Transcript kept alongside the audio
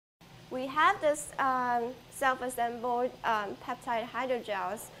We have this self-assembled peptide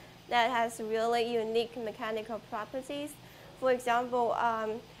hydrogels that has really unique mechanical properties. For example,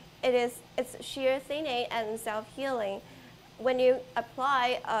 it's shear thinning and self-healing. When you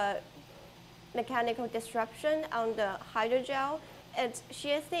apply a mechanical disruption on the hydrogel, it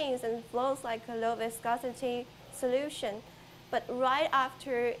shear thins and flows like a low viscosity solution. But right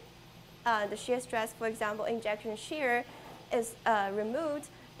after the shear stress, for example, injection shear is removed,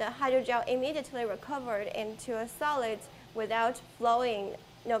 the hydrogel immediately recovered into a solid without flowing.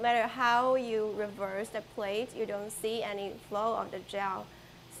 No matter how you reverse the plate, you don't see any flow of the gel.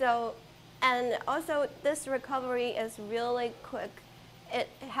 So, and also this recovery is really quick. It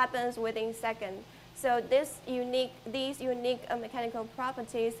happens within seconds. So these unique mechanical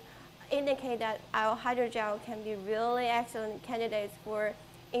properties indicate that our hydrogel can be really excellent candidates for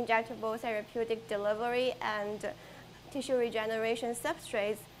injectable therapeutic delivery and tissue regeneration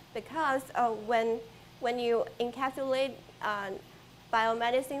substrates, because when you encapsulate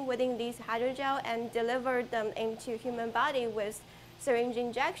biomedicine within these hydrogel and deliver them into human body with syringe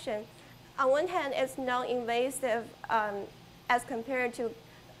injection, on one hand, it's non-invasive as compared to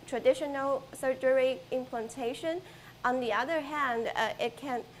traditional surgery implantation. On the other hand,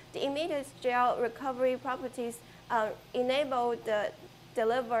 the immediate gel recovery properties enable the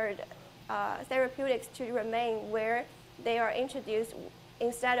delivered therapeutics to remain where they are introduced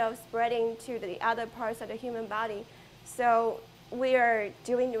instead of spreading to the other parts of the human body. So we are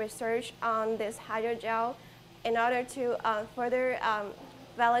doing research on this hydrogel in order to further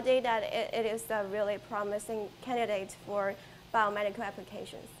validate that it is a really promising candidate for biomedical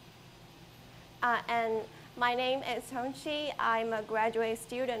applications. And my name is Congqi. I'm a graduate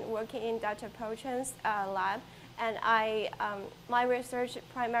student working in Dr. Pochan's lab, and my research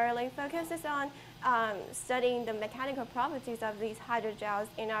primarily focuses on studying the mechanical properties of these hydrogels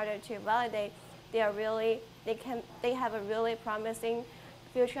in order to validate they have a really promising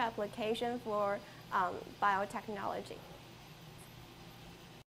future application for biotechnology.